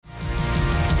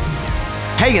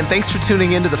Hey, and thanks for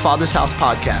tuning into the Father's House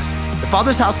podcast. The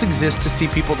Father's House exists to see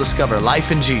people discover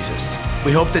life in Jesus.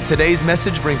 We hope that today's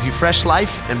message brings you fresh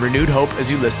life and renewed hope as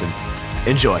you listen.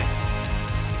 Enjoy.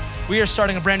 We are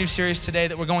starting a brand new series today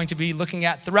that we're going to be looking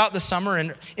at throughout the summer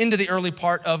and into the early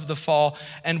part of the fall.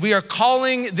 And we are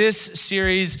calling this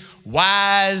series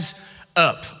Wise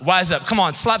Up. Wise Up. Come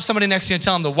on, slap somebody next to you and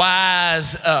tell them to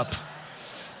wise up.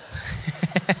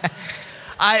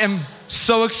 I am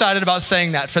so excited about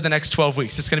saying that for the next 12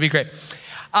 weeks. It's gonna be great.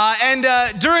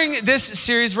 During this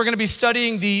series, we're gonna be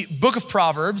studying the book of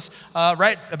Proverbs,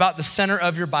 right about the center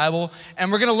of your Bible.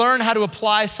 And we're gonna learn how to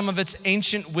apply some of its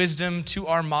ancient wisdom to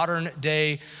our modern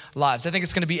day lives. I think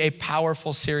it's gonna be a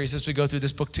powerful series as we go through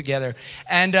this book together.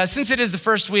 And since it is the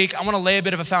first week, I wanna lay a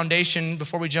bit of a foundation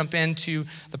before we jump into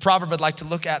the proverb I'd like to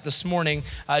look at this morning,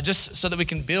 just so that we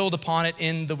can build upon it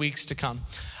in the weeks to come.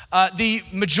 The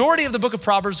majority of the book of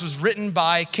Proverbs was written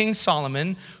by King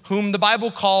Solomon, whom the Bible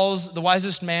calls the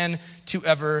wisest man to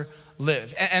ever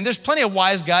live. And there's plenty of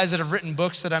wise guys that have written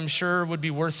books that I'm sure would be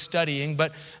worth studying,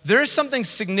 but there is something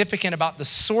significant about the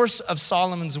source of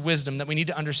Solomon's wisdom that we need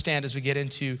to understand as we get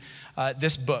into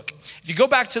this book. If you go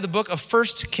back to the book of 1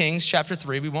 Kings chapter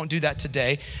 3, we won't do that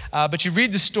today, but you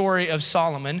read the story of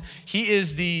Solomon. He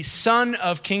is the son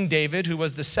of King David, who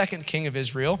was the second king of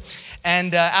Israel.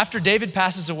 And after David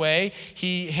passes away,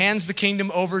 he hands the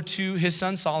kingdom over to his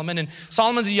son Solomon. And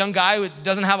Solomon's a young guy who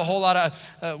doesn't have a whole lot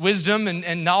of wisdom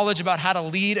and knowledge about how to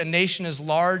lead a nation as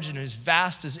large and as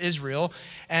vast as Israel.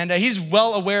 And he's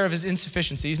well aware of his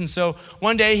insufficiencies. And so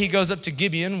one day he goes up to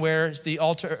Gibeon, where the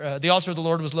altar of the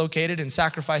Lord was located and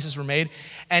sacrifices were made.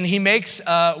 And he makes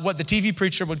what the TV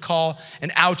preacher would call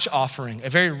an ouch offering, a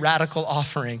very radical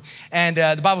offering. And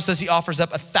the Bible says he offers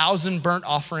up 1,000 burnt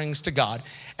offerings to God.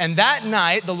 And that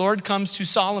night, the Lord comes to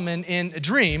Solomon in a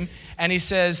dream, and he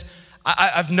says,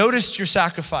 I've noticed your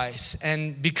sacrifice,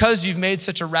 and because you've made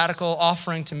such a radical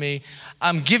offering to me,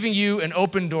 I'm giving you an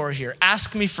open door here.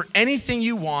 Ask me for anything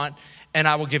you want, and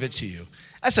I will give it to you.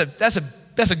 That's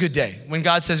a good day when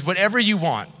God says, whatever you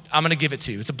want, I'm gonna give it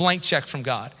to you. It's a blank check from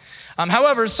God.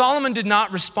 However, Solomon did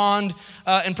not respond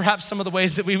in perhaps some of the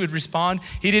ways that we would respond.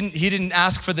 He didn't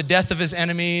ask for the death of his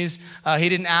enemies. He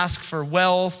didn't ask for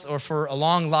wealth or for a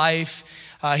long life.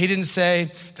 He didn't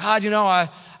say, God,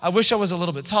 I wish I was a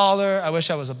little bit taller. I wish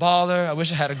I was a baller. I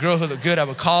wish I had a girl who looked good, I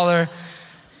would call her.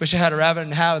 Wish I had a rabbit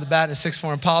in a hat with a bat and a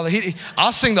 6'4" Impala.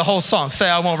 I'll sing the whole song. Say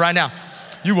I won't right now.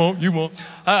 You won't.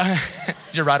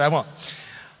 You're right, I won't.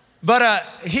 But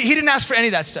he didn't ask for any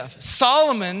of that stuff.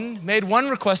 Solomon made one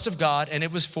request of God, and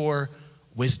it was for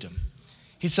wisdom.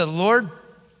 He said, Lord,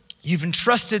 you've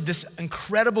entrusted this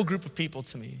incredible group of people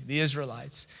to me, the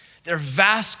Israelites. They're a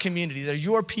vast community. They're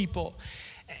your people.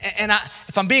 And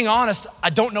if I'm being honest, I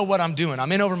don't know what I'm doing.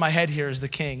 I'm in over my head here as the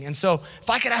king. And so if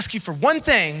I could ask you for one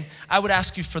thing, I would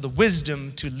ask you for the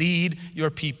wisdom to lead your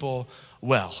people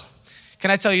well.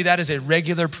 Can I tell you that is a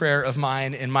regular prayer of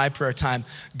mine in my prayer time?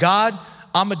 God,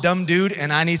 I'm a dumb dude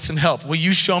and I need some help. Will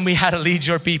you show me how to lead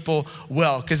your people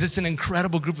well? Because it's an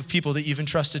incredible group of people that you've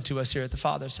entrusted to us here at the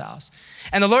Father's house.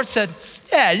 And the Lord said,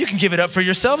 yeah, you can give it up for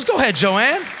yourselves. Go ahead,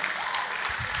 Joanne.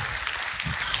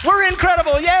 We're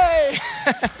incredible, yay!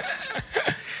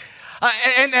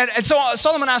 And so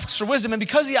Solomon asks for wisdom, and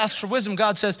because he asks for wisdom,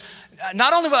 God says,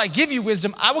 not only will I give you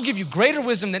wisdom, I will give you greater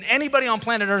wisdom than anybody on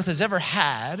planet Earth has ever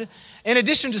had, in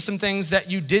addition to some things that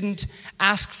you didn't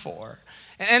ask for.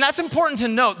 And that's important to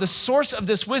note, the source of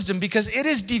this wisdom, because it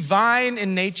is divine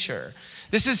in nature.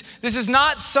 This is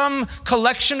not some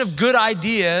collection of good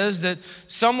ideas that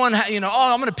someone, I'm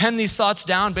gonna pen these thoughts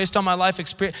down based on my life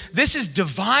experience. This is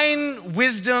divine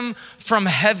wisdom from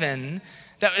heaven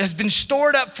that has been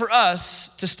stored up for us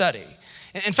to study.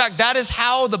 In fact, that is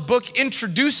how the book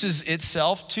introduces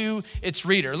itself to its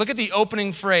reader. Look at the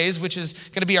opening phrase, which is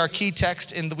gonna be our key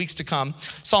text in the weeks to come.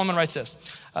 Solomon writes this.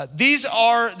 These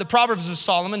are the Proverbs of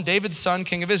Solomon, David's son,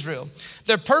 king of Israel.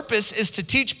 Their purpose is to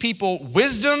teach people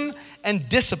wisdom and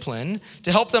discipline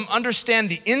to help them understand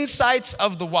the insights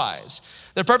of the wise.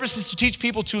 Their purpose is to teach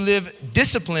people to live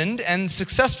disciplined and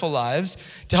successful lives,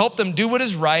 to help them do what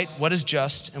is right, what is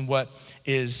just, and what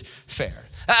is fair.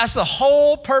 That's the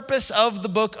whole purpose of the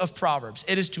book of Proverbs.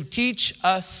 It is to teach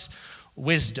us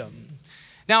wisdom.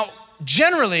 Now,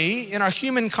 generally, in our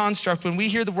human construct, when we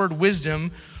hear the word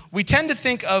wisdom, we tend to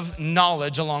think of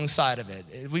knowledge alongside of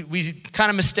it. We kind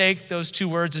of mistake those two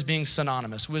words as being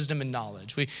synonymous, wisdom and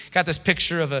knowledge. We got this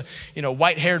picture of a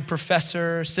white-haired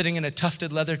professor sitting in a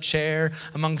tufted leather chair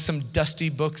among some dusty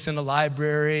books in a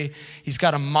library. He's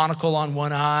got a monocle on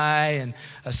one eye and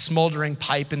a smoldering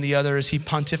pipe in the other as he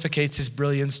pontificates his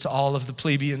brilliance to all of the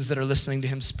plebeians that are listening to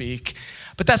him speak.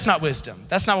 But that's not wisdom.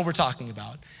 That's not what we're talking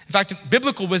about. In fact,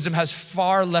 biblical wisdom has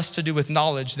far less to do with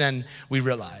knowledge than we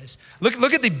realize.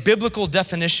 Look at the biblical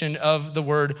definition of the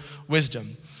word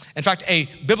wisdom. In fact, a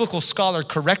biblical scholar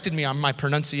corrected me on my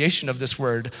pronunciation of this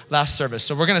word last service.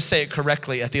 So we're going to say it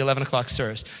correctly at the 11 o'clock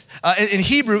service. In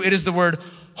Hebrew, it is the word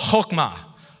chokmah.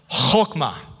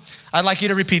 Chokmah. I'd like you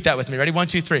to repeat that with me. Ready? 1,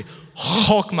 2, 3.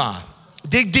 Chokmah.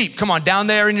 Dig deep. Come on, down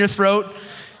there in your throat.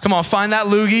 Come on, find that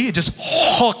loogie. Just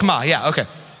chokmah. Yeah, okay.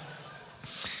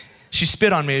 She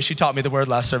spit on me as she taught me the word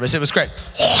last service. It was great.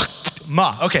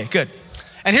 Chokmah. Okay, good.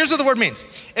 And here's what the word means.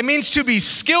 It means to be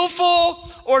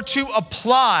skillful or to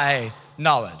apply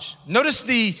knowledge. Notice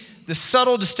the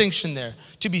subtle distinction there.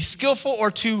 To be skillful or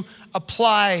to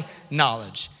apply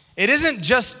knowledge. It isn't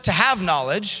just to have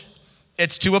knowledge,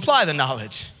 it's to apply the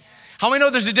knowledge. How many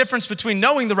know there's a difference between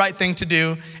knowing the right thing to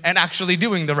do and actually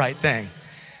doing the right thing?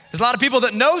 There's a lot of people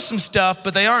that know some stuff,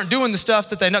 but they aren't doing the stuff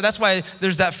that they know. That's why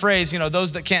there's that phrase,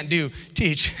 those that can't do,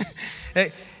 teach.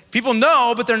 People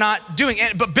know, but they're not doing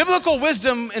it. But biblical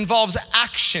wisdom involves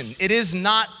action. It is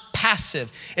not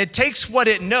passive. It takes what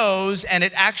it knows and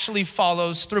it actually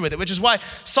follows through with it, which is why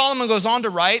Solomon goes on to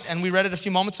write, and we read it a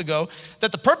few moments ago,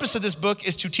 that the purpose of this book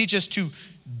is to teach us to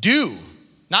do,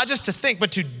 not just to think,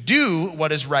 but to do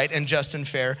what is right and just and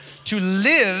fair, to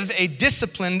live a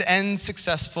disciplined and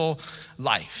successful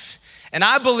life. And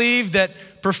I believe that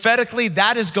prophetically,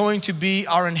 that is going to be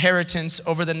our inheritance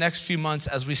over the next few months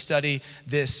as we study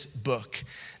this book.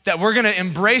 That we're gonna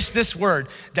embrace this word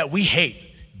that we hate,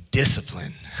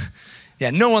 discipline.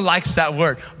 Yeah, no one likes that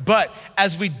word. But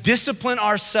as we discipline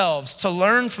ourselves to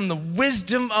learn from the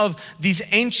wisdom of these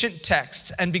ancient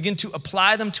texts and begin to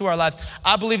apply them to our lives,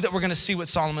 I believe that we're gonna see what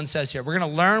Solomon says here. We're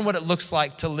gonna learn what it looks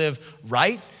like to live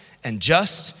right and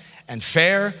just and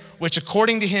fair, which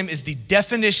according to him is the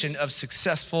definition of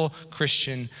successful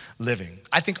Christian living.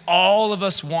 I think all of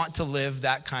us want to live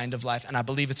that kind of life, and I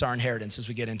believe it's our inheritance as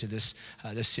we get into this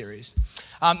series.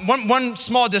 One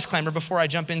small disclaimer before I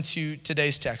jump into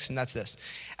today's text, and that's this.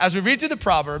 As we read through the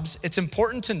Proverbs, it's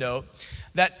important to note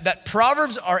that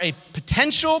Proverbs are a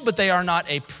potential, but they are not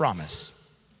a promise.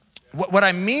 What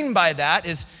I mean by that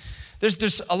is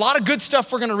there's a lot of good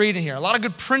stuff we're gonna read in here, a lot of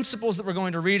good principles that we're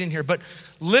going to read in here, but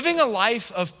living a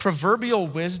life of proverbial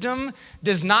wisdom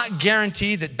does not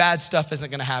guarantee that bad stuff isn't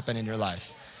gonna happen in your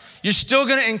life. You're still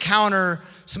gonna encounter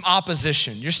some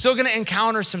opposition. You're still gonna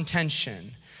encounter some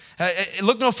tension.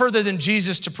 Look no further than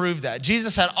Jesus to prove that.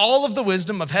 Jesus had all of the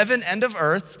wisdom of heaven and of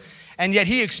earth, and yet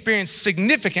he experienced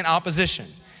significant opposition.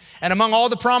 And among all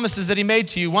the promises that he made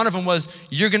to you, one of them was,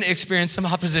 you're gonna experience some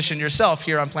opposition yourself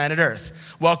here on planet Earth.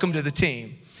 Welcome to the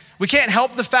team. We can't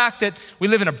help the fact that we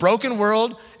live in a broken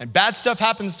world and bad stuff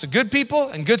happens to good people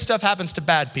and good stuff happens to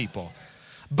bad people.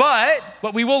 But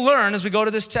what we will learn as we go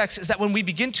to this text is that when we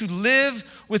begin to live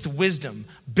with wisdom,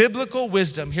 biblical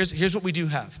wisdom, here's what we do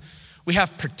have. We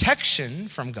have protection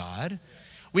from God.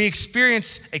 We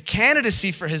experience a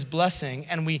candidacy for his blessing,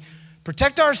 and we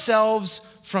protect ourselves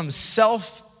from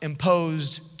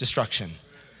self-imposed destruction.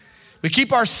 We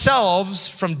keep ourselves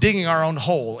from digging our own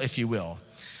hole, if you will.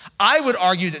 I would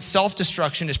argue that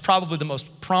self-destruction is probably the most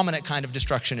prominent kind of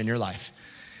destruction in your life.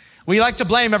 We like to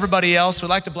blame everybody else. We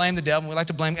like to blame the devil. We like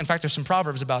to blame, in fact, there's some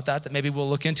proverbs about that maybe we'll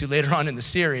look into later on in the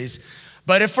series.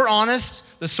 But if we're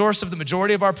honest, the source of the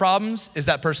majority of our problems is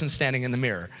that person standing in the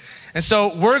mirror. And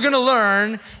so we're gonna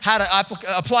learn how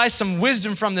to apply some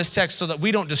wisdom from this text so that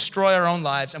we don't destroy our own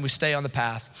lives and we stay on the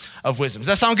path of wisdom. Does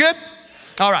that sound good?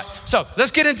 All right, so let's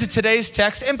get into today's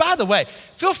text. And by the way,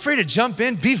 feel free to jump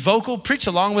in, be vocal, preach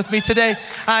along with me today.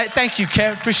 Thank you,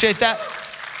 Karen, appreciate that.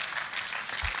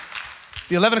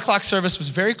 The 11 o'clock service was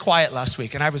very quiet last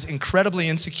week, and I was incredibly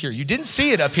insecure. You didn't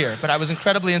see it up here, but I was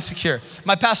incredibly insecure.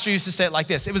 My pastor used to say it like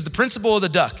this. It was the principle of the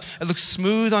duck. It looks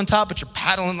smooth on top, but you're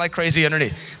paddling like crazy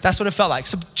underneath. That's what it felt like.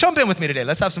 So jump in with me today.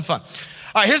 Let's have some fun.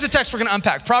 All right, here's the text we're gonna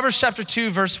unpack. Proverbs chapter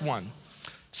 2, verse 1.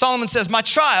 Solomon says, "My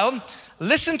child,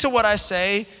 listen to what I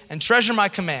say and treasure my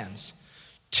commands.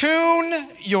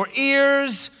 Tune your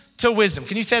ears to wisdom."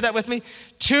 Can you say that with me?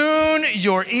 Tune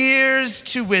your ears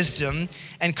to wisdom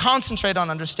and concentrate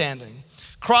on understanding.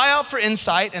 Cry out for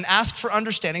insight and ask for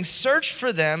understanding. Search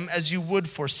for them as you would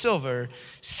for silver.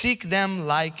 Seek them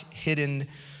like hidden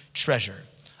treasure.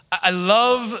 I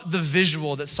love the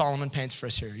visual that Solomon paints for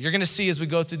us here. You're gonna see as we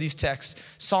go through these texts,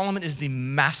 Solomon is the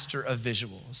master of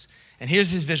visuals. And here's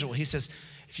his visual. He says,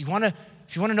 if you wanna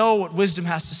know what wisdom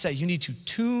has to say, you need to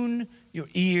tune your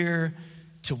ear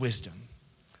to wisdom.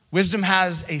 Wisdom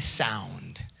has a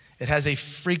sound. It has a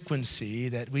frequency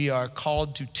that we are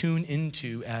called to tune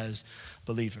into as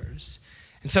believers.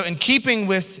 And so in keeping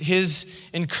with his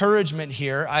encouragement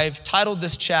here, I've titled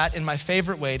this chat in my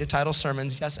favorite way to title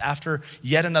sermons, yes, after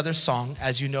yet another song,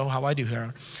 as you know how I do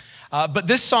here. But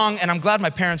this song, and I'm glad my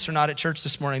parents are not at church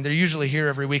this morning. They're usually here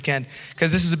every weekend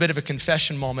because this is a bit of a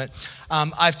confession moment.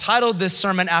 I've titled this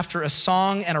sermon after a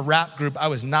song and a rap group I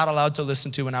was not allowed to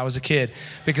listen to when I was a kid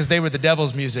because they were the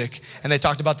devil's music and they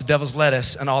talked about the devil's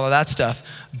lettuce and all of that stuff.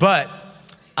 But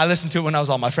I listened to it when I was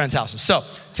at all my friends' houses. So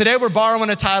today we're borrowing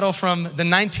a title from the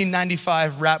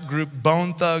 1995 rap group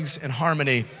Bone Thugs and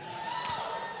Harmony.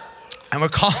 And we're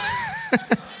calling...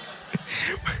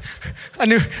 I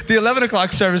knew the 11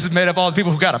 o'clock service is made up of all the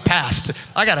people who got a past.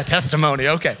 I got a testimony,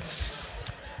 okay.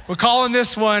 We're calling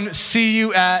this one, See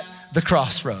You at the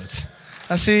Crossroads.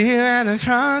 I see you at the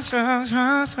crossroads,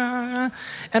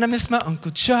 and I miss my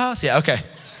Uncle Charles. Yeah, okay.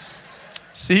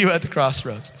 See you at the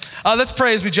crossroads. Let's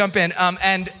pray as we jump in.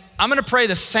 And I'm gonna pray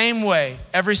the same way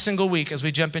every single week as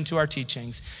we jump into our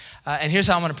teachings. And here's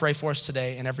how I'm gonna pray for us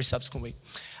today and every subsequent week.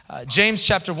 James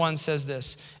chapter 1 says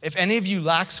this, if any of you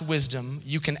lacks wisdom,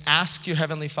 you can ask your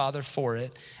heavenly Father for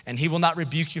it, and he will not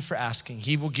rebuke you for asking.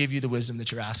 He will give you the wisdom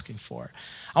that you're asking for.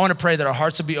 I wanna pray that our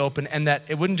hearts will be open and that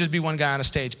it wouldn't just be one guy on a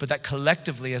stage, but that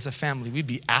collectively as a family, we'd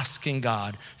be asking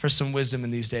God for some wisdom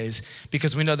in these days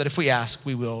because we know that if we ask,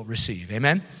 we will receive,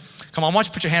 amen? Come on, why don't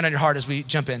you put your hand on your heart as we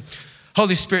jump in.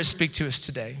 Holy Spirit, speak to us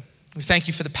today. We thank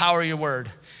you for the power of your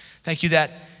word. Thank you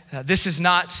that this is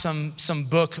not some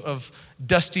book of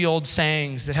dusty old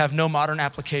sayings that have no modern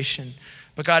application.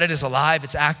 But God, it is alive,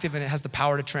 it's active, and it has the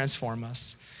power to transform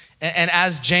us. And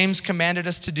as James commanded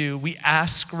us to do, we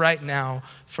ask right now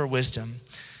for wisdom.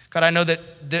 God, I know that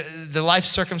the life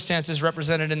circumstances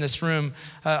represented in this room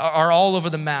are all over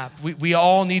the map. We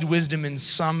all need wisdom in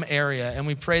some area, and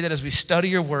we pray that as we study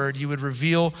your word, you would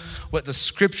reveal what the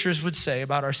scriptures would say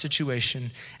about our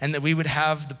situation, and that we would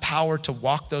have the power to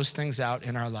walk those things out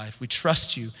in our life. We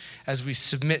trust you as we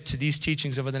submit to these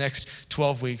teachings over the next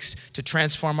 12 weeks to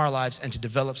transform our lives and to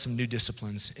develop some new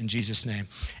disciplines in Jesus' name.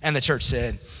 And the church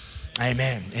said,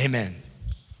 amen, amen.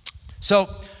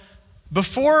 So,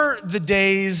 before the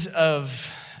days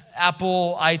of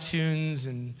Apple, iTunes,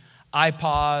 and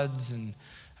iPods, and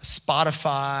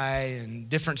Spotify, and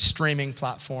different streaming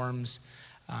platforms,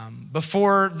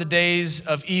 before the days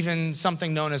of even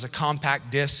something known as a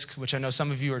compact disc, which I know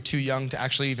some of you are too young to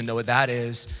actually even know what that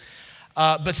is,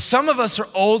 but some of us are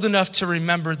old enough to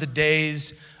remember the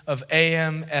days of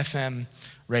AM, FM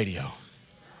radio.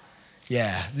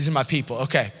 Yeah, these are my people,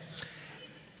 okay.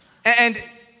 And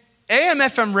AM,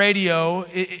 FM radio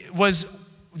was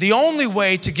the only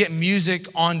way to get music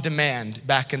on demand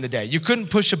back in the day. You couldn't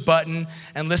push a button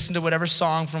and listen to whatever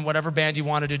song from whatever band you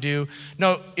wanted to do.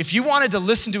 No, if you wanted to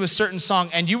listen to a certain song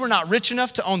and you were not rich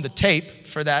enough to own the tape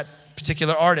for that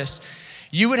particular artist,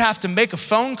 you would have to make a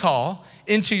phone call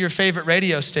into your favorite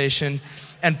radio station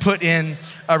and put in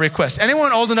a request.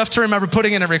 Anyone old enough to remember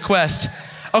putting in a request?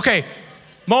 Okay,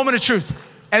 moment of truth.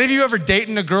 Any of you ever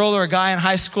dating a girl or a guy in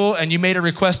high school and you made a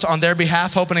request on their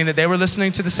behalf hoping that they were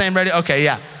listening to the same radio? Okay,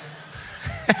 yeah.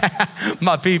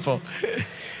 My people.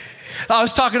 I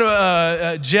was talking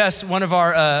to Jess, one of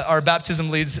our baptism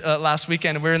leads last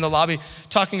weekend, and we were in the lobby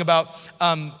talking about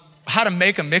how to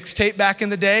make a mixtape back in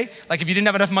the day. Like if you didn't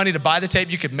have enough money to buy the tape,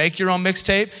 you could make your own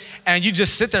mixtape, and you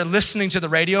just sit there listening to the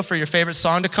radio for your favorite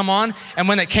song to come on, and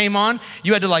when it came on,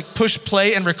 you had to like push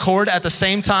play and record at the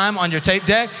same time on your tape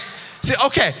deck. See,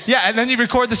 okay, yeah, and then you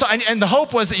record the song, and the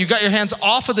hope was that you got your hands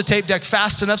off of the tape deck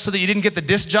fast enough so that you didn't get the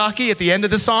disc jockey at the end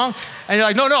of the song, and you're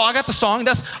like, no, I got the song,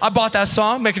 I bought that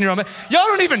song, making your own. Y'all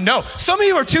don't even know. Some of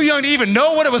you are too young to even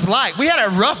know what it was like. We had it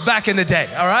rough back in the day,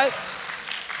 all right?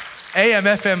 AM,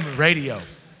 FM radio.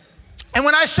 And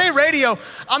when I say radio,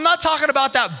 I'm not talking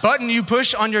about that button you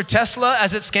push on your Tesla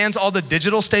as it scans all the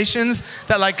digital stations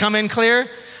that like come in clear.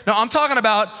 No, I'm talking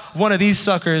about one of these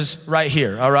suckers right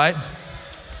here, all right?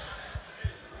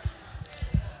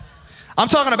 I'm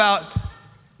talking about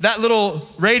that little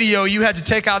radio you had to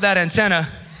take out that antenna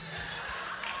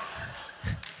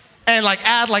and like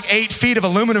add like 8 feet of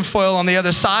aluminum foil on the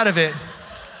other side of it.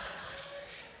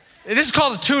 This is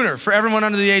called a tuner for everyone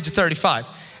under the age of 35.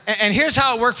 And here's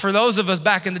how it worked for those of us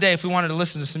back in the day if we wanted to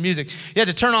listen to some music. You had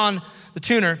to turn on the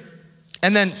tuner,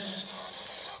 and then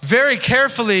very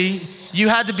carefully, you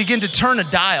had to begin to turn a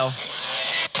dial.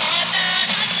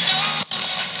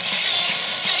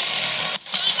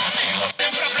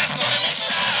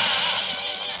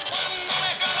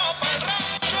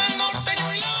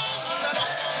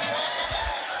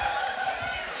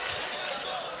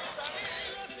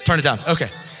 Turn it down, okay.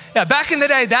 Yeah, back in the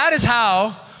day, that is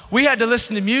how we had to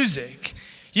listen to music.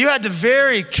 You had to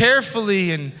very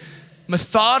carefully and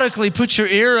methodically put your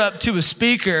ear up to a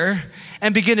speaker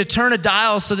and begin to turn a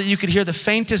dial so that you could hear the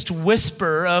faintest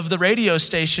whisper of the radio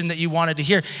station that you wanted to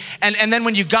hear. And then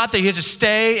when you got there, you had to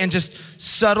stay and just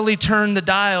subtly turn the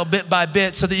dial bit by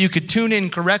bit so that you could tune in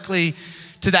correctly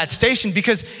to that station.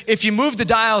 Because if you moved the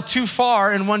dial too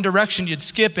far in one direction, you'd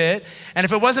skip it. And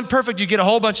if it wasn't perfect, you'd get a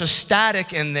whole bunch of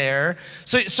static in there.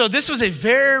 So this was a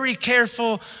very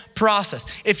careful process.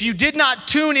 If you did not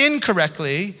tune in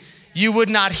correctly, you would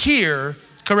not hear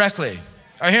correctly.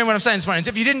 Are you hearing what I'm saying this morning?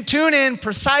 If you didn't tune in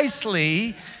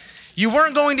precisely, you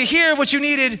weren't going to hear what you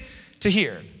needed to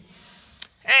hear.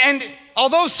 And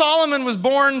although Solomon was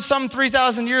born some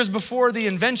 3,000 years before the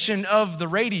invention of the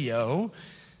radio,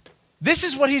 this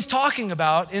is what he's talking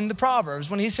about in the Proverbs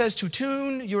when he says to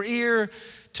tune your ear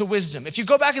to wisdom. If you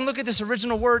go back and look at this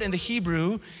original word in the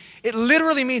Hebrew, it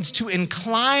literally means to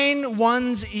incline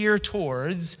one's ear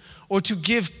towards or to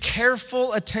give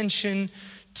careful attention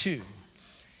to.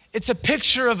 It's a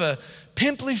picture of a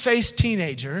pimply-faced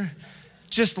teenager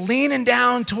just leaning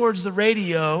down towards the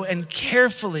radio and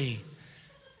carefully,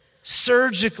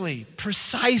 surgically,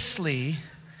 precisely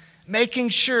making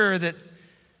sure that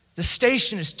the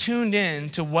station is tuned in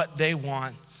to what they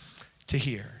want to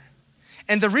hear.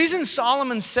 And the reason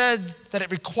Solomon said that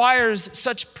it requires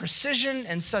such precision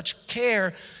and such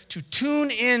care to tune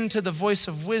in to the voice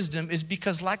of wisdom is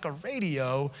because, like a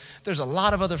radio, there's a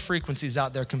lot of other frequencies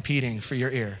out there competing for your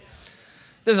ear.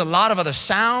 There's a lot of other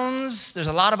sounds, there's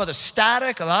a lot of other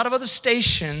static, a lot of other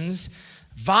stations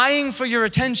vying for your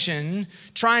attention,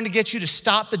 trying to get you to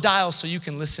stop the dial so you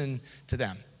can listen to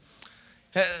them.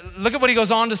 Look at what he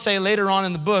goes on to say later on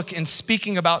in the book in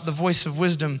speaking about the voice of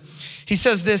wisdom. He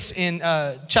says this in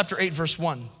chapter 8, verse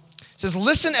 1. It says,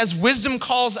 "Listen as wisdom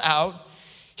calls out,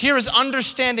 hear as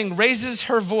understanding raises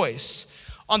her voice.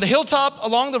 On the hilltop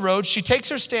along the road, she takes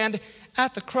her stand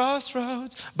at the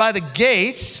crossroads, by the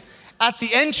gates, at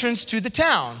the entrance to the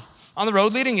town. On the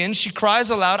road leading in, she cries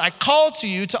aloud, I call to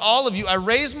you, to all of you, I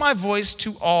raise my voice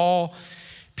to all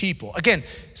people." Again,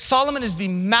 Solomon is the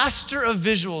master of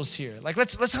visuals here. Like,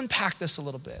 let's unpack this a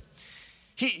little bit.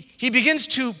 He begins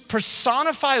to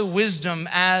personify wisdom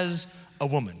as a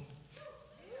woman.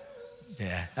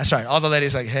 Yeah, that's right. All the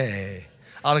ladies are like, hey.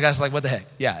 All the guys are like, what the heck?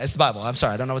 Yeah, it's the Bible. I'm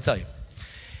sorry, I don't know what to tell you.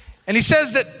 And he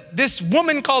says that this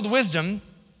woman called wisdom,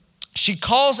 she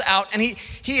calls out, and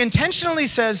he intentionally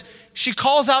says she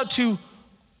calls out to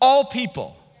all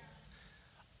people.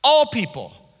 All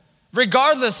people,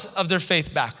 regardless of their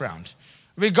faith background,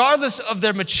 regardless of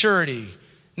their maturity,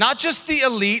 not just the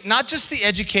elite, not just the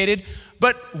educated,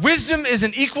 but wisdom is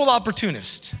an equal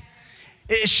opportunist.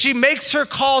 She makes her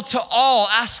call to all,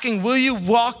 asking, will you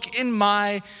walk in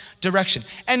my direction?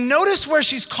 And notice where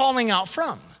she's calling out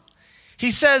from.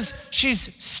 He says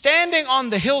she's standing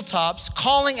on the hilltops,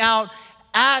 calling out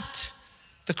at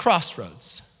the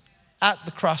crossroads. At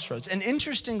the crossroads. An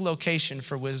interesting location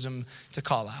for wisdom to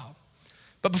call out.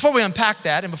 But before we unpack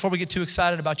that, and before we get too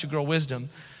excited about your girl wisdom,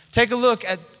 take a look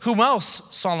at whom else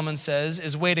Solomon says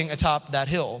is waiting atop that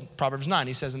hill. Proverbs 9,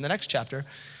 he says in the next chapter,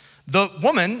 the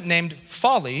woman named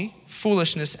Folly,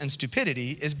 foolishness, and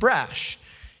stupidity is brash.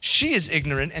 She is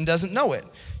ignorant and doesn't know it.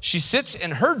 She sits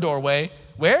in her doorway,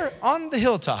 where? On the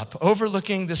hilltop,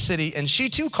 overlooking the city, and she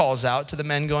too calls out to the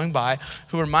men going by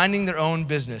who are minding their own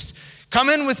business. Come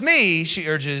in with me, she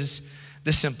urges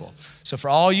the simple. So for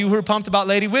all you who are pumped about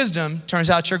Lady Wisdom, turns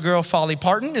out your girl Folly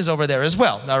Parton is over there as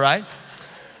well, all right?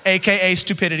 AKA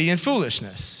stupidity and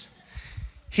foolishness.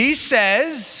 He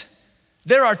says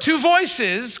there are two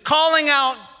voices calling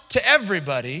out to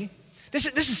everybody. This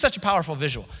is such a powerful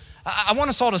visual. I want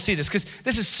us all to see this because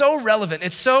this is so relevant.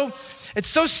 It's so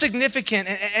significant,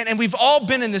 and we've all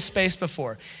been in this space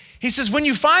before. He says, when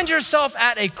you find yourself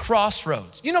at a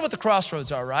crossroads, you know what the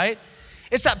crossroads are, right?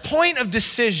 It's that point of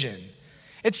decision.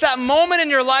 It's that moment in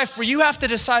your life where you have to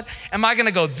decide, am I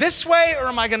gonna go this way or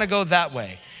am I gonna go that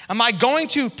way? Am I going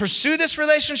to pursue this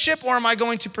relationship or am I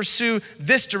going to pursue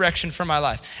this direction for my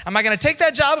life? Am I gonna take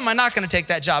that job? Am I not gonna take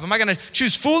that job? Am I gonna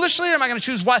choose foolishly or am I gonna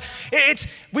choose wise?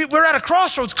 We're at a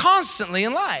crossroads constantly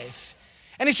in life.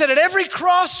 And he said at every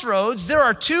crossroads, there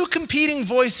are two competing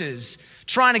voices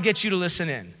trying to get you to listen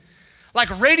in.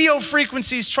 Like radio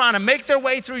frequencies trying to make their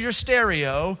way through your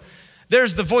stereo.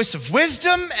 There's the voice of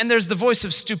wisdom and there's the voice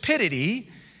of stupidity.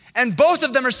 And both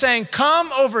of them are saying,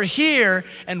 come over here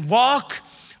and walk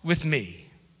with me.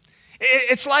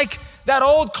 It's like that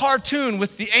old cartoon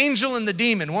with the angel and the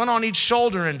demon, one on each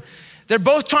shoulder, and they're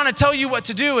both trying to tell you what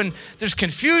to do, and there's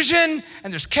confusion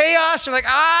and there's chaos. You're like,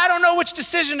 I don't know which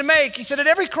decision to make. He said at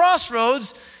every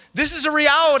crossroads, this is a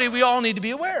reality we all need to be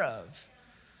aware of.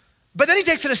 But then he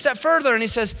takes it a step further and he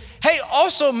says, hey,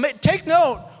 also take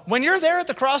note when you're there at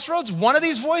the crossroads, one of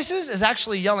these voices is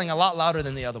actually yelling a lot louder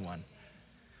than the other one.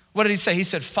 What did he say? He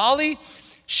said, folly,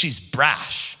 she's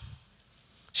brash.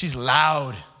 She's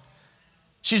loud.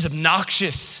 She's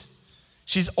obnoxious.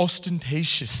 She's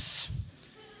ostentatious.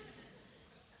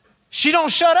 She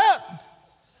don't shut up.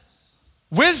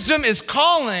 Wisdom is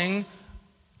calling,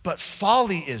 but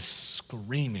folly is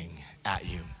screaming at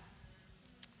you.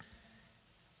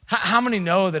 How many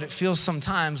know that it feels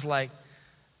sometimes like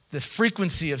the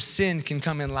frequency of sin can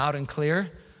come in loud and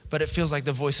clear, but it feels like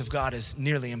the voice of God is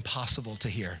nearly impossible to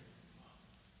hear?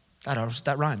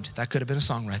 That rhymed. That could have been a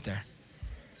song right there.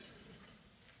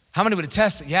 How many would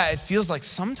attest that, yeah, it feels like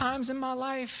sometimes in my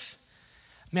life,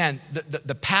 man,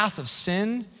 the path of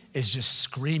sin is just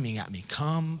screaming at me,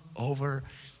 come over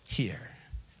here.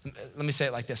 Let me say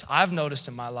it like this. I've noticed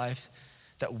in my life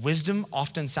that wisdom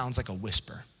often sounds like a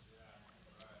whisper.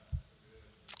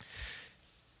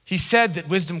 He said that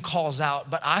wisdom calls out,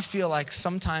 but I feel like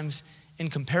sometimes in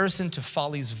comparison to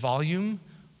folly's volume,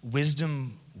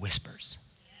 wisdom whispers.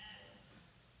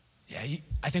 Yeah,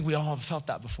 I think we all have felt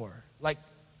that before. Like,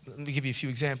 let me give you a few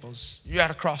examples. You're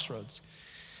at a crossroads.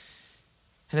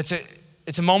 And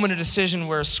it's a moment of decision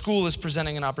where a school is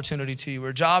presenting an opportunity to you, or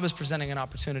a job is presenting an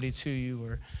opportunity to you,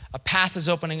 or a path is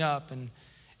opening up, and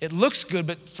it looks good,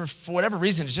 but for whatever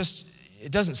reason,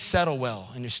 it doesn't settle well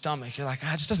in your stomach. You're like,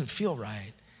 it just doesn't feel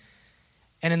right.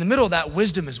 And in the middle of that,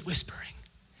 wisdom is whispering,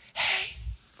 hey,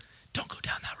 don't go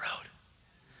down that road.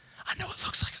 I know it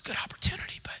looks like a good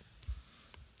opportunity, but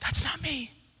that's not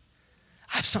me.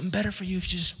 I have something better for you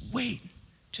if you just wait.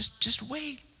 Just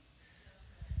wait.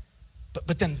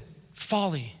 But then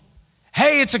folly.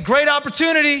 Hey, it's a great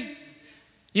opportunity.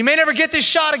 You may never get this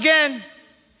shot again.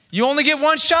 You only get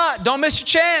one shot. Don't miss your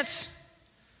chance.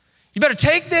 You better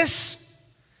take this.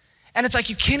 And it's like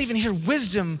you can't even hear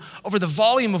wisdom over the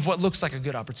volume of what looks like a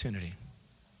good opportunity.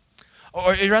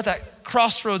 Or you're at that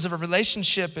crossroads of a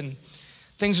relationship and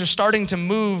things are starting to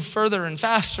move further and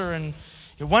faster, and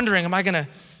you're wondering, am I gonna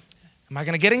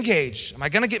get engaged? Am I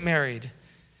gonna get married?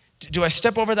 Do I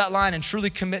step over that line and truly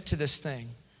commit to this thing?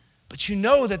 But you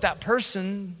know that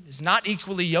person is not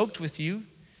equally yoked with you.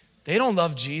 They don't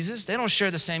love Jesus. They don't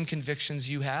share the same convictions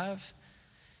you have.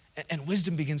 And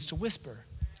wisdom begins to whisper,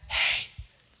 hey,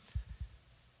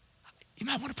 you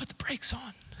might want to put the brakes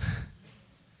on.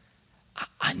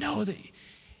 I know that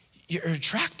you're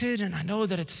attracted, and I know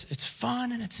that it's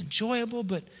fun and it's enjoyable,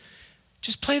 but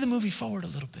just play the movie forward a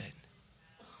little bit.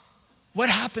 What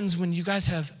happens when you guys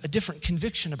have a different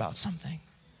conviction about something?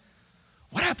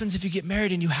 What happens if you get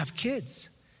married and you have kids?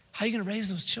 How are you going to raise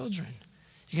those children?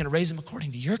 You're going to raise them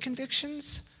according to your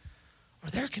convictions or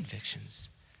their convictions?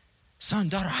 Son,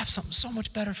 daughter, I have something so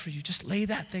much better for you. Just lay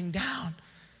that thing down.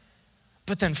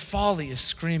 But then folly is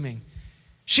screaming,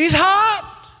 she's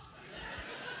hot.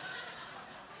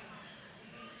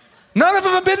 None of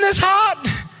them have been this hot.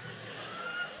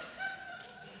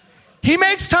 He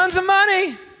makes tons of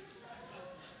money.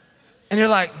 And you're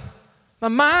like, my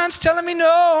mind's telling me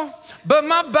no, but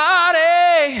my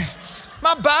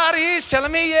body's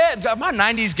telling me yeah. God, my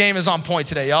 90s game is on point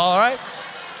today, y'all, all right?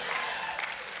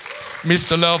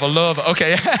 Mr. Lover.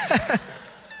 Okay.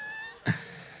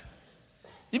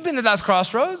 You've been to that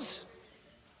crossroads.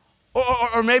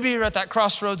 Or maybe you're at that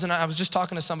crossroads, and I was just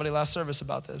talking to somebody last service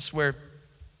about this, where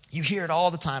you hear it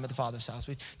all the time at the Father's house.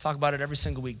 We talk about it every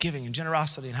single week, giving and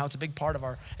generosity and how it's a big part of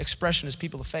our expression as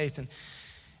people of faith. And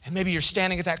maybe you're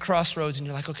standing at that crossroads and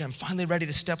you're like, okay, I'm finally ready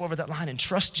to step over that line and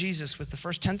trust Jesus with the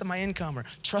first 10th of my income, or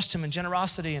trust him in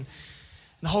generosity. And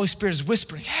the Holy Spirit is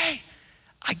whispering, hey,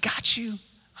 I got you.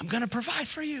 I'm gonna provide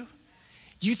for you.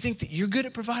 You think that you're good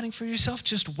at providing for yourself?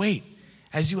 Just wait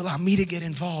as you allow me to get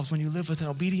involved when you live with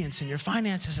obedience in your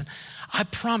finances. And I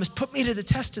promise, put me to the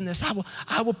test in this.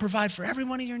 I will provide for every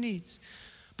one of your needs.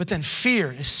 But then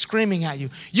fear is screaming at you.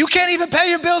 You can't even pay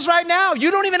your bills right now.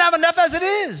 You don't even have enough as it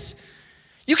is.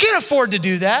 You can't afford to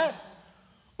do that.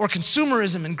 Or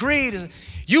consumerism and greed.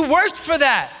 You worked for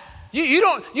that. You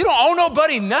don't owe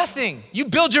nobody nothing. You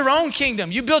build your own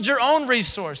kingdom. You build your own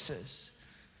resources.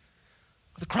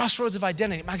 The crossroads of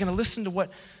identity. Am I going to listen to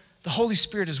what the Holy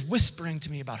Spirit is whispering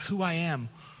to me about who I am?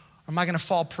 Or am I going to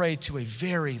fall prey to a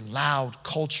very loud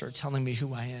culture telling me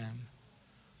who I am?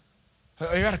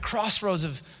 Or you're at a crossroads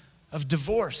of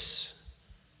divorce.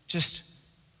 Just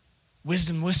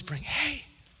wisdom whispering, hey,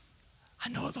 I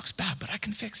know it looks bad, but I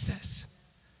can fix this.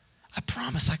 I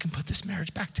promise I can put this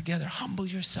marriage back together. Humble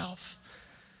yourself.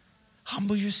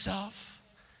 Humble yourself.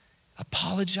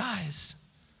 Apologize.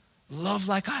 Love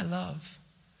like I love.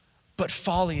 But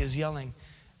folly is yelling,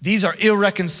 these are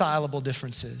irreconcilable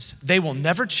differences. They will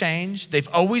never change. They've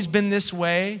always been this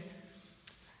way.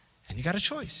 And you got a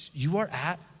choice. You are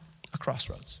at a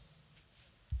crossroads.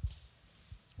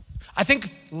 I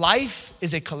think life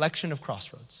is a collection of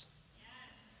crossroads.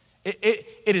 It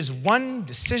is one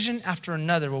decision after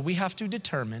another where we have to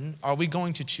determine, are we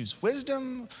going to choose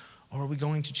wisdom or are we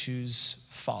going to choose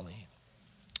folly?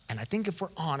 And I think if we're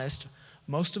honest,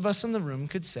 most of us in the room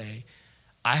could say,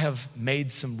 I have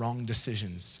made some wrong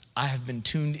decisions. I have been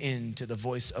tuned in to the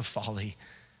voice of folly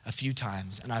a few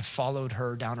times, and I've followed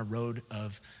her down a road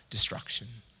of destruction.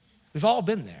 We've all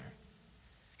been there.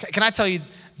 Can I tell you,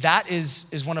 that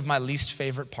is one of my least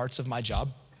favorite parts of my job.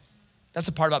 That's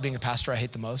the part about being a pastor I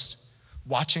hate the most.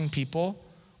 Watching people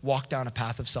walk down a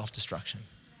path of self-destruction.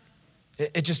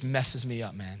 It just messes me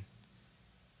up, man.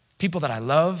 People that I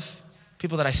love,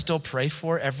 people that I still pray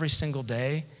for every single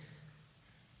day,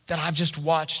 that I've just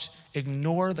watched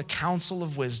ignore the counsel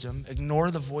of wisdom, ignore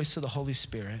the voice of the Holy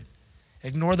Spirit,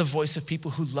 ignore the voice of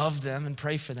people who love them and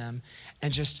pray for them,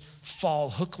 and just fall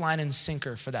hook, line, and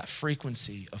sinker for that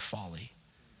frequency of folly.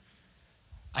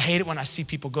 I hate it when I see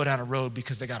people go down a road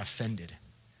because they got offended.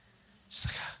 Just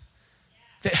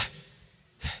like,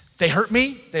 they hurt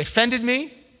me, they offended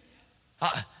me,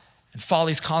 and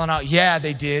folly's calling out, yeah,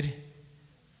 they did.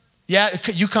 Yeah,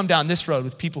 you come down this road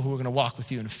with people who are gonna walk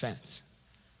with you in offense.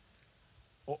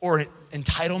 Or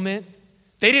entitlement.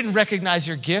 They didn't recognize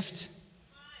your gift.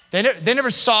 They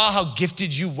never saw how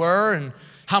gifted you were and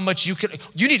how much you could.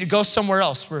 You need to go somewhere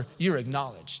else where you're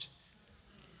acknowledged.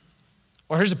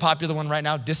 Or here's a popular one right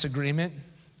now, disagreement.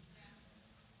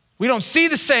 We don't see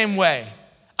the same way.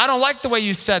 I don't like the way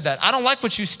you said that. I don't like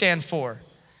what you stand for.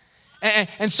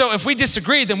 And so if we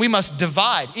disagree, then we must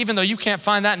divide, even though you can't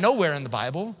find that nowhere in the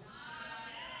Bible.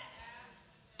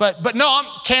 But no, I'm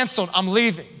canceled, I'm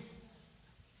leaving.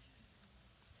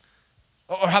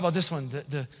 Or how about this one,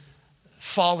 the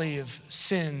folly of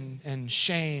sin and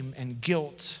shame and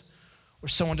guilt, where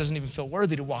someone doesn't even feel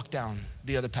worthy to walk down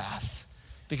the other path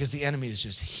because the enemy is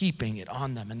just heaping it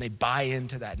on them and they buy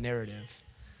into that narrative.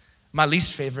 My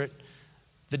least favorite,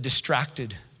 the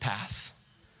distracted path.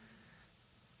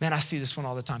 Man, I see this one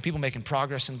all the time. People making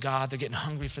progress in God, they're getting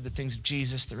hungry for the things of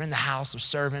Jesus, they're in the house, they're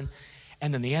serving,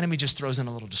 and then the enemy just throws in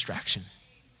a little distraction.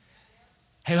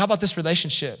 Hey, how about this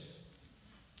relationship?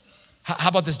 How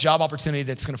about this job opportunity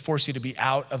that's gonna force you to be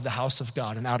out of the house of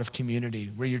God and out of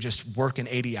community where you're just working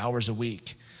 80 hours a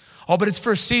week? Oh, but it's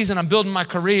for a season, I'm building my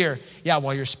career. Yeah,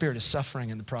 while your spirit is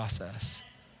suffering in the process.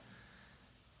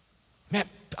 Man,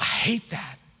 I hate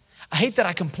that. I hate that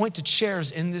I can point to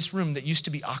chairs in this room that used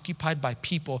to be occupied by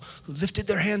people who lifted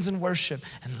their hands in worship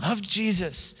and loved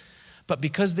Jesus, but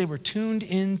because they were tuned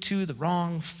into the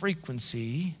wrong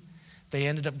frequency, they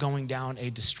ended up going down a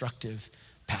destructive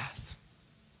path.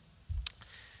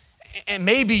 And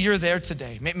maybe you're there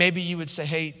today. Maybe you would say,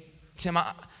 hey, Tim,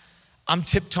 I'm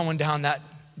tiptoeing down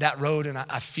that road and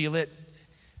I feel it.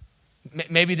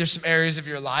 Maybe there's some areas of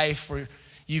your life where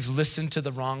you've listened to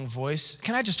the wrong voice.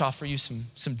 Can I just offer you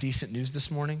some decent news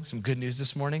this morning, some good news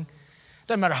this morning?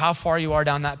 Doesn't matter how far you are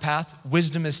down that path,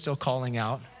 wisdom is still calling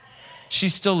out. She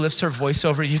still lifts her voice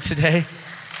over you today.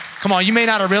 Come on, you may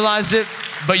not have realized it,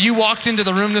 but you walked into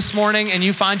the room this morning and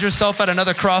you find yourself at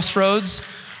another crossroads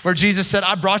where Jesus said,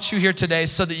 I brought you here today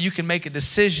so that you can make a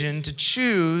decision to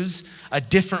choose a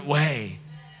different way.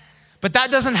 But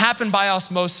that doesn't happen by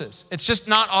osmosis. It's just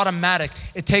not automatic.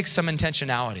 It takes some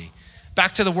intentionality.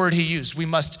 Back to the word he used, we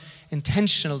must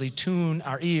intentionally tune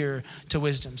our ear to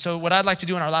wisdom. So what I'd like to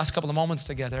do in our last couple of moments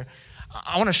together,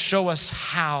 I wanna show us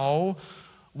how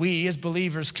we as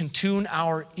believers can tune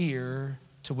our ear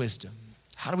to wisdom.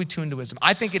 How do we tune to wisdom?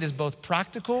 I think it is both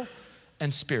practical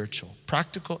and spiritual.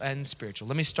 Practical and spiritual.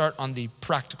 Let me start on the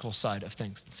practical side of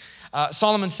things.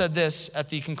 Solomon said this at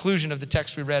the conclusion of the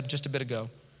text we read just a bit ago.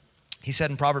 He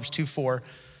said in Proverbs 2:4,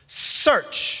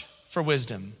 search for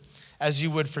wisdom as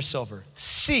you would for silver.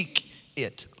 Seek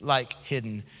it like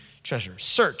hidden treasure.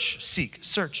 Search, seek,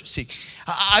 search, seek.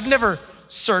 I've never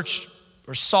searched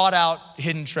or sought out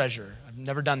hidden treasure. I've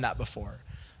never done that before.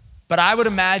 But I would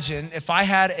imagine if I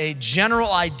had a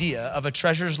general idea of a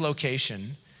treasure's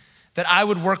location, that I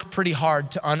would work pretty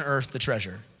hard to unearth the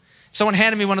treasure. If someone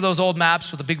handed me one of those old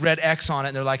maps with a big red X on it,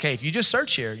 and they're like, hey, if you just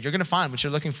search here, you're gonna find what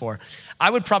you're looking for. I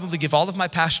would probably give all of my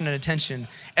passion and attention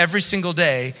every single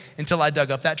day until I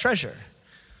dug up that treasure.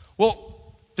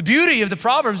 Well, the beauty of the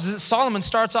Proverbs is that Solomon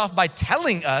starts off by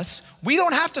telling us we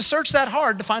don't have to search that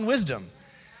hard to find wisdom.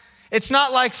 It's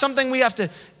not like something we have to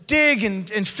dig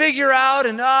and figure out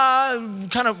and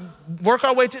kind of work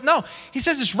our way to. No, he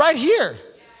says it's right here.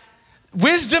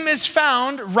 Wisdom is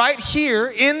found right here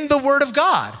in the Word of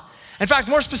God. In fact,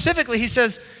 more specifically, he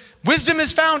says, wisdom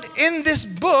is found in this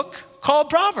book called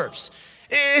Proverbs.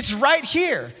 It's right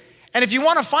here. And if you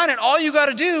want to find it, all you got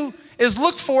to do is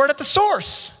look for it at the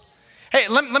source. Hey,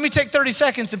 let me take 30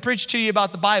 seconds and preach to you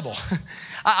about the Bible.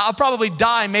 I'll probably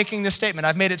die making this statement.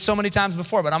 I've made it so many times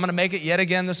before, but I'm gonna make it yet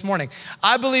again this morning.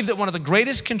 I believe that one of the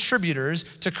greatest contributors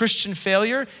to Christian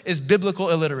failure is biblical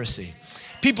illiteracy.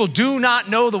 People do not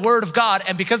know the Word of God,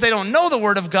 and because they don't know the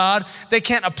Word of God, they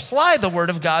can't apply the Word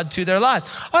of God to their lives.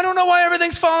 I don't know why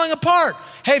everything's falling apart.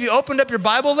 Hey, have you opened up your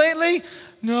Bible lately?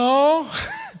 No.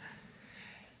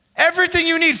 Everything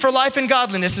you need for life and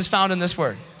godliness is found in this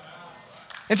Word.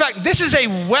 In fact, this is a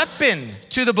weapon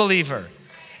to the believer.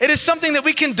 It is something that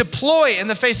we can deploy in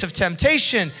the face of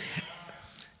temptation.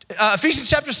 Ephesians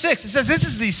chapter 6, it says this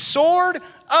is the sword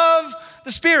of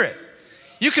the Spirit.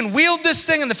 You can wield this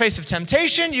thing in the face of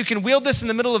temptation. You can wield this in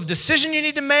the middle of a decision you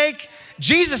need to make.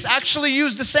 Jesus actually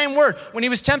used the same word when he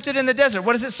was tempted in the desert.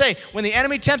 What does it say? When the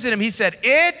enemy tempted him, he said,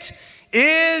 "It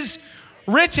is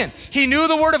written." He knew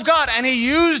the word of God and he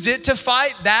used it to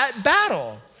fight that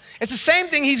battle. It's the same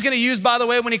thing he's gonna use, by the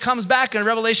way, when he comes back in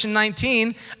Revelation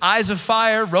 19, eyes of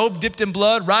fire, robe dipped in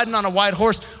blood, riding on a white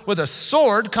horse with a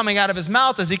sword coming out of his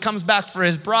mouth as he comes back for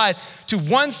his bride to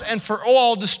once and for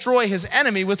all destroy his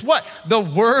enemy with what? The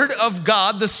word of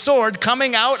God, the sword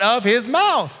coming out of his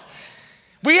mouth.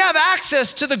 We have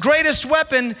access to the greatest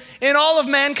weapon in all of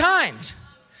mankind.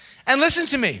 And listen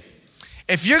to me,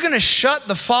 if you're gonna shut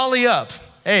the folly up,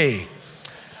 hey,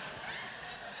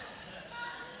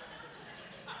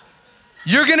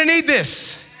 you're gonna need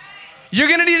this. You're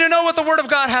gonna need to know what the Word of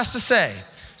God has to say.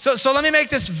 So let me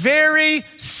make this very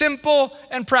simple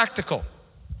and practical.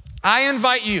 I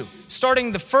invite you,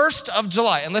 starting the 1st of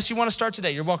July, unless you wanna start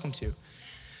today, you're welcome to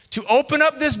open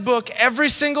up this book every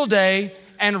single day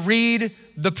and read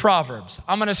the Proverbs.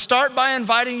 I'm gonna start by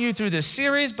inviting you through this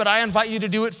series, but I invite you to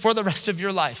do it for the rest of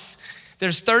your life.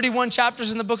 There's 31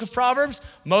 chapters in the book of Proverbs.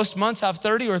 Most months have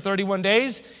 30 or 31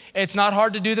 days. It's not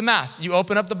hard to do the math. You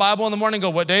open up the Bible in the morning and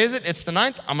go, what day is it? It's the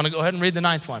 9th. I'm gonna go ahead and read the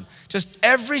 9th one. Just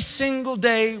every single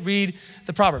day, read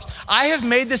the Proverbs. I have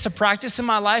made this a practice in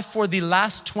my life for the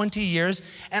last 20 years,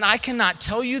 and I cannot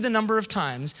tell you the number of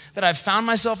times that I've found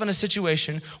myself in a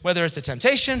situation, whether it's a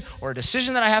temptation or a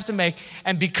decision that I have to make,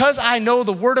 and because I know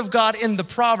the Word of God in the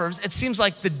Proverbs, it seems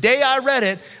like the day I read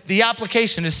it, the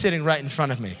application is sitting right in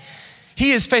front of me.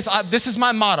 He is faithful. This is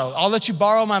my motto. I'll let you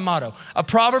borrow my motto. A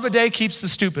proverb a day keeps the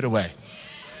stupid away.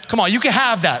 Come on, you can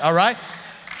have that, all right?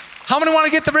 How many want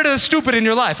to get rid of the stupid in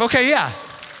your life? Okay, yeah.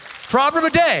 Proverb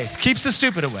a day keeps the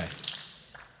stupid away.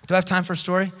 Do I have time for a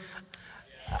story?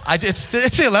 It's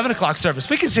the 11 o'clock service.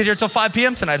 We can sit here until 5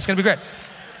 p.m. tonight. It's going to be great.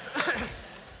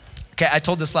 Okay, I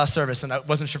told this last service and I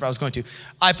wasn't sure if I was going to.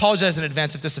 I apologize in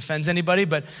advance if this offends anybody,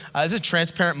 but it's a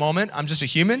transparent moment. I'm just a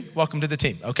human. Welcome to the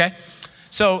team, okay?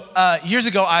 So years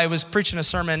ago, I was preaching a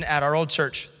sermon at our old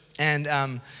church, and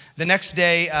the next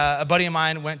day, a buddy of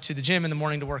mine went to the gym in the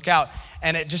morning to work out,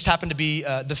 and it just happened to be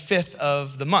the 5th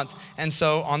of the month. And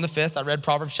so on the 5th, I read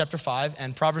Proverbs chapter 5,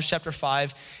 and Proverbs chapter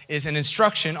 5 is an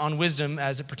instruction on wisdom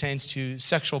as it pertains to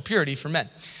sexual purity for men.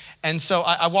 And so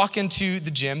I walk into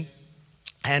the gym,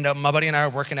 and my buddy and I are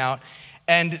working out,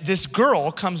 and this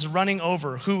girl comes running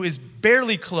over who is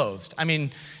barely clothed. I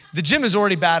mean, the gym is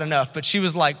already bad enough, but she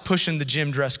was like pushing the gym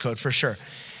dress code for sure.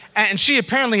 And she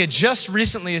apparently had just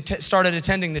recently started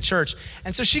attending the church.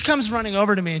 And so she comes running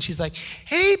over to me and she's like,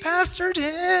 "Hey, Pastor Tim."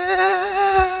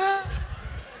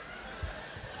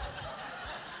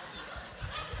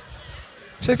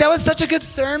 She's like, "That was such a good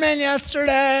sermon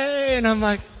yesterday." And I'm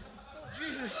like, "Oh,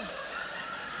 Jesus."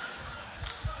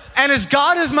 And as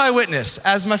God is my witness,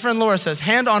 as my friend Laura says,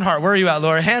 hand on heart. Where are you at,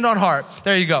 Laura? Hand on heart.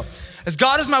 There you go. As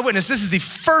God is my witness, this is the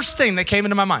first thing that came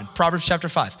into my mind. Proverbs chapter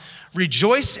 5.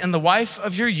 Rejoice in the wife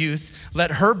of your youth.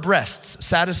 Let her breasts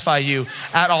satisfy you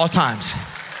at all times.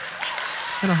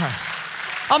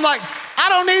 I'm like, I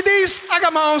don't need these. I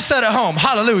got my own set at home.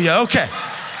 Hallelujah. Okay.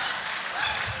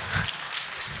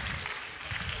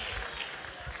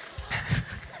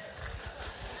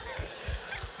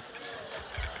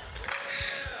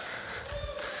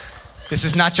 This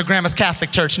is not your grandma's Catholic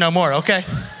church no more, okay?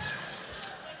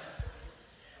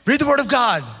 Read the Word of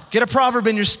God. Get a proverb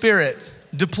in your spirit.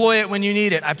 Deploy it when you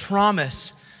need it. I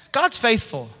promise. God's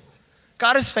faithful.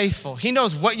 God is faithful. He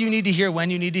knows what you need to hear when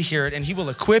you need to hear it, and He will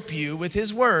equip you with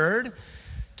His Word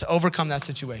to overcome that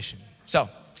situation. So,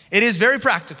 it is very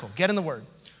practical. Get in the Word.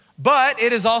 But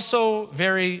it is also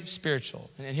very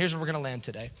spiritual. And here's where we're going to land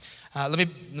today. Let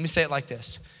me say it like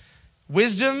this.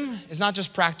 Wisdom is not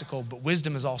just practical, but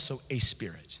wisdom is also a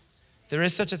spirit. There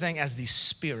is such a thing as the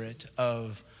spirit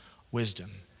of wisdom.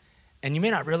 And you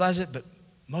may not realize it, but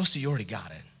most of you already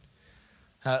got it.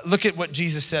 Look at what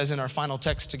Jesus says in our final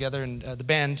text together, and the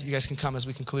band, you guys can come as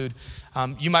we conclude.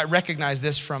 You might recognize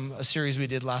this from a series we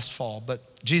did last fall,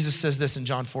 but Jesus says this in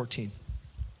John 14.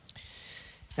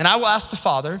 And I will ask the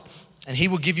Father, and he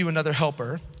will give you another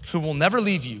helper who will never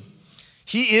leave you.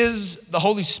 He is the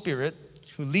Holy Spirit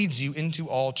who leads you into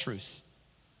all truth.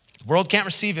 The world can't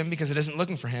receive him because it isn't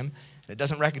looking for him, and it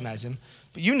doesn't recognize him,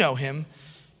 but you know him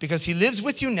because he lives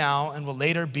with you now and will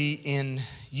later be in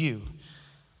you.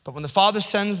 But when the Father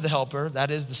sends the helper, that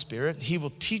is the Spirit, he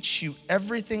will teach you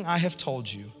everything I have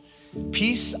told you.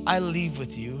 Peace I leave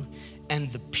with you,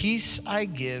 and the peace I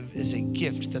give is a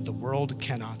gift that the world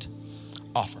cannot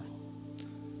offer.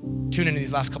 Tune into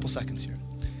these last couple seconds here.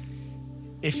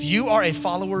 If you are a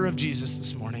follower of Jesus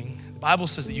this morning, the Bible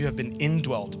says that you have been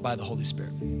indwelt by the Holy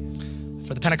Spirit.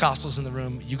 For the Pentecostals in the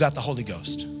room, you got the Holy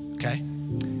Ghost, okay?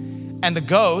 And the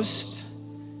Ghost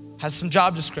has some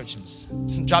job descriptions.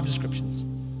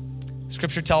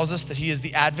 Scripture tells us that he is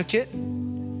the advocate,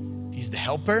 he's the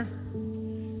helper,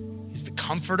 he's the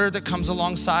comforter that comes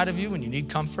alongside of you when you need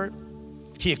comfort.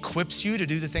 He equips you to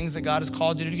do the things that God has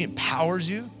called you to do. He empowers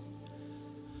you.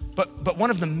 But one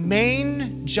of the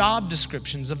main job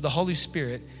descriptions of the Holy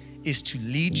Spirit is to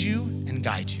lead you and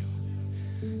guide you,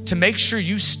 to make sure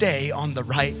you stay on the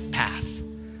right path.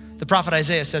 The prophet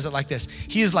Isaiah says it like this: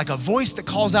 he is like a voice that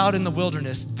calls out in the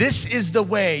wilderness, this is the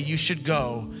way you should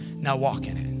go, now walk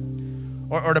in it.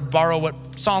 Or to borrow what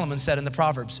Solomon said in the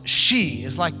Proverbs, she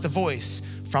is like the voice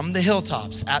from the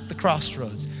hilltops at the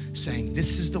crossroads saying,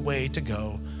 this is the way to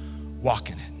go, walk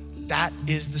in it. That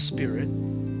is the spirit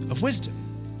of wisdom.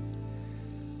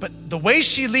 But the way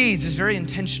she leads is very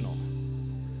intentional.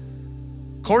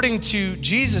 According to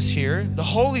Jesus here, the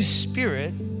Holy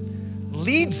Spirit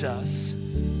leads us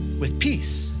with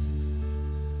peace.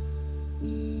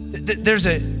 There's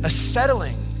a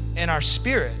settling in our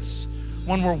spirits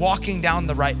when we're walking down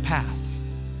the right path.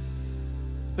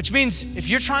 Which means if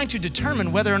you're trying to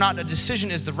determine whether or not a decision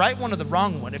is the right one or the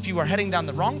wrong one, if you are heading down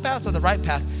the wrong path or the right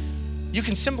path, you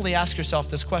can simply ask yourself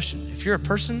this question. If you're a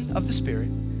person of the Spirit,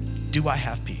 do I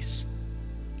have peace?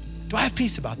 Do I have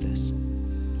peace about this?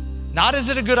 Not is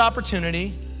it a good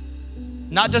opportunity,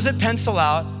 not does it pencil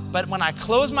out, but when I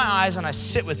close my eyes and I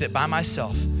sit with it by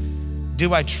myself,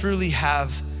 do I truly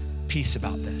have peace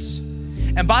about this?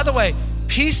 And by the way,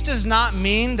 peace does not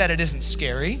mean that it isn't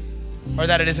scary or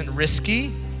that it isn't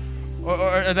risky or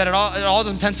that it all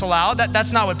doesn't pencil out.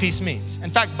 That's not what peace means. In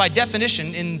fact, by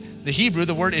definition in the Hebrew,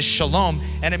 the word is shalom,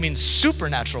 and it means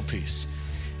supernatural peace.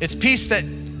 It's peace that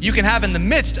you can have in the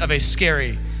midst of a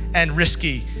scary and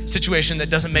risky situation that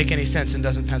doesn't make any sense and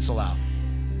doesn't pencil out.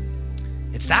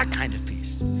 It's that kind of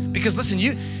peace. Because listen,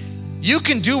 you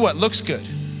can do what looks good.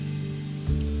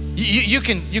 You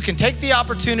can take the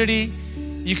opportunity.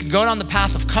 You can go down the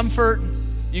path of comfort.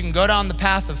 You can go down the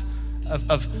path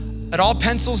of it all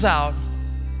pencils out,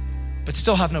 but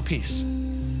still have no peace.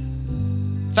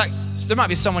 In fact, there might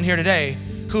be someone here today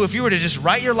who, if you were to just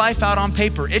write your life out on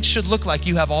paper, it should look like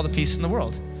you have all the peace in the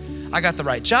world. I got the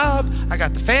right job, I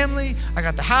got the family, I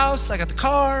got the house, I got the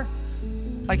car.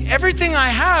 Like everything I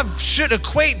have should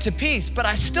equate to peace, but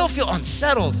I still feel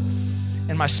unsettled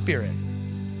in my spirit.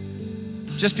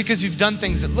 Just because you've done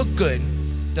things that look good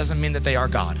doesn't mean that they are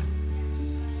God.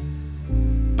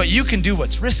 But you can do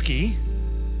what's risky.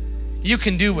 You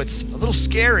can do what's a little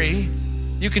scary.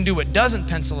 You can do what doesn't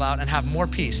pencil out and have more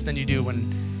peace than you do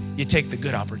when you take the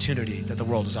good opportunity that the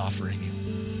world is offering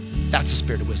you. That's the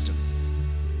spirit of wisdom.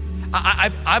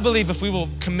 I believe if we will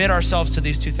commit ourselves to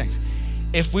these two things,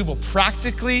 if we will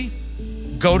practically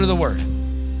go to the Word,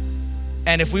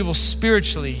 and if we will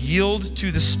spiritually yield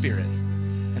to the Spirit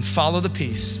and follow the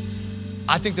peace,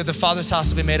 I think that the Father's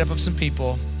house will be made up of some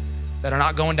people that are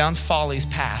not going down folly's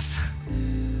path,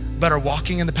 but are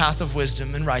walking in the path of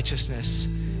wisdom and righteousness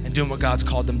and doing what God's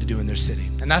called them to do in their city.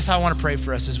 And that's how I want to pray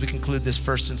for us as we conclude this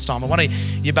first installment. Why don't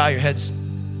you bow your heads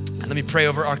and let me pray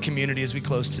over our community as we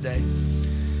close today.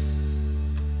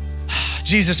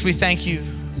 Jesus, we thank you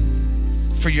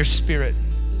for your Spirit.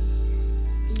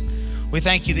 We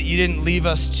thank you that you didn't leave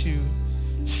us to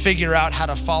figure out how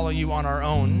to follow you on our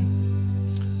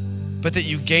own, but that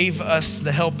you gave us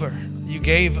the helper. You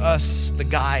gave us the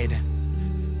guide.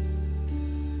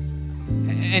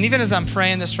 And even as I'm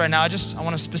praying this right now, I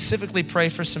want to specifically pray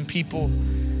for some people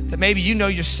that maybe you know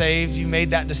you're saved, you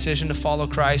made that decision to follow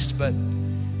Christ, but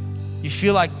you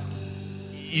feel like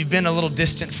you've been a little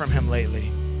distant from him lately.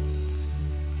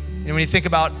 And when you think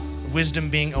about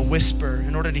wisdom being a whisper,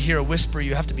 in order to hear a whisper,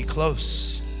 you have to be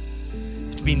close, you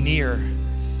have to be near.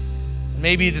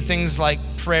 Maybe the things like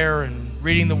prayer and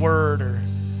reading the Word or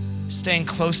staying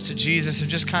close to Jesus have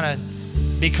just kind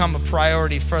of become a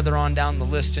priority further on down the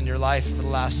list in your life over the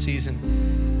last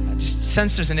season, I just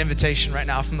sense there's an invitation right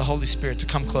now from the Holy Spirit to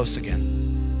come close again.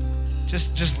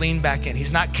 Just lean back in.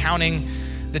 He's not counting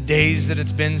the days that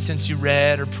it's been since you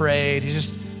read or prayed.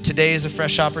 Today is a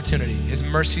fresh opportunity. His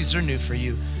mercies are new for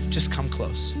you. Just come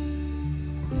close.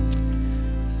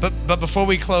 But before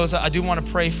we close, I do want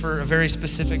to pray for a very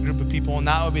specific group of people, and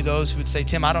that would be those who would say,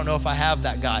 Tim, I don't know if I have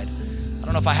that guide. I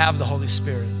don't know if I have the Holy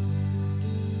Spirit.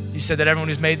 You said that everyone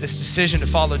who's made this decision to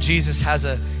follow Jesus has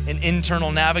an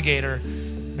internal navigator.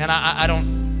 Man, I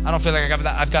don't feel like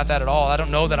I've got that at all. I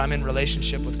don't know that I'm in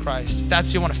relationship with Christ. If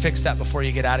that's you, I want to fix that before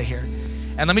you get out of here.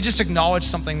 And let me just acknowledge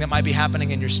something that might be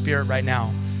happening in your spirit right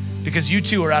now, because you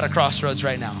too are at a crossroads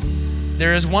right now.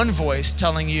 There is one voice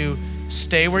telling you,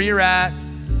 stay where you're at.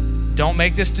 Don't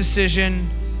make this decision.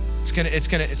 It's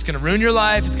gonna ruin your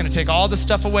life. It's gonna take all the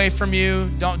stuff away from you.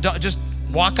 Don't just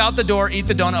walk out the door, eat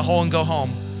the donut hole, and go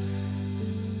home.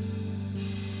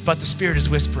 But the Spirit is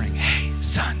whispering, hey,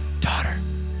 son, daughter,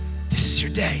 this is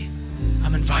your day.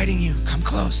 I'm inviting you. Come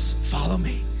close. Follow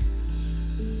me.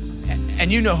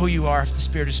 And you know who you are if the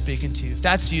Spirit is speaking to you. If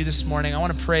that's you this morning, I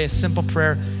want to pray a simple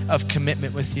prayer of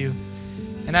commitment with you.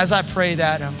 And as I pray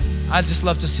that, I'd just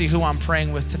love to see who I'm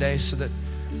praying with today so that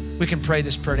we can pray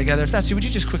this prayer together. If that's you, would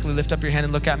you just quickly lift up your hand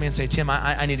and look at me and say, Tim,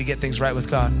 I need to get things right with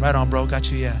God. Right on, bro.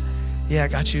 Got you, yeah. Yeah,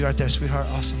 got you right there, sweetheart.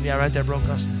 Awesome. Yeah, right there, bro.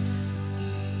 Awesome.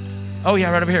 Oh,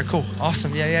 yeah, right over here. Cool.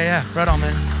 Awesome. Yeah. Right on,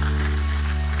 man.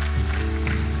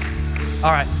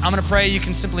 All right, I'm going to pray. You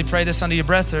can simply pray this under your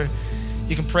breath, or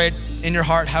you can pray it in your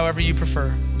heart, however you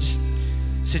prefer. Just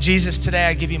say, Jesus, today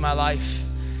I give you my life.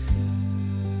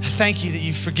 I thank you that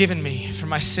you've forgiven me for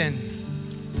my sin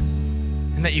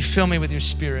and that you fill me with your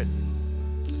Spirit.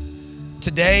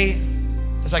 Today,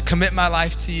 as I commit my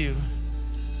life to you,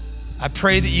 I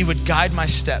pray that you would guide my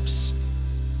steps.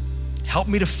 Help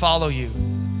me to follow you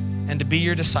and to be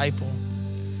your disciple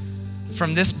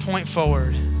from this point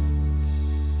forward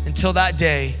until that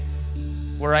day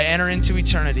where I enter into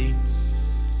eternity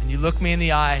and you look me in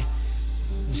the eye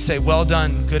and say, well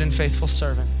done, good and faithful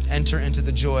servant. Enter into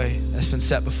the joy that's been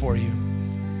set before you.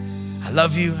 I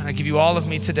love you and I give you all of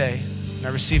me today, and I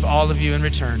receive all of you in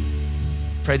return.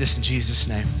 Pray this in Jesus'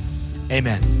 name.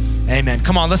 Amen. Amen.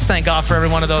 Come on, let's thank God for every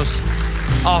one of those.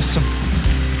 Awesome.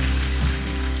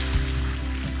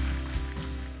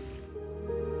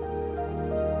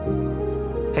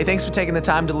 Hey, thanks for taking the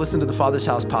time to listen to the Father's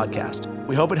House podcast.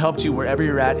 We hope it helped you wherever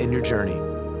you're at in your journey.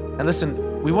 And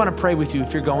listen, we want to pray with you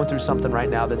if you're going through something right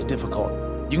now that's difficult.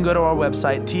 You can go to our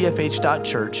website,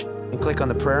 tfh.church, and click on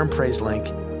the prayer and praise link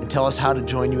and tell us how to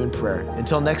join you in prayer.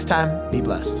 Until next time, be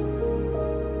blessed.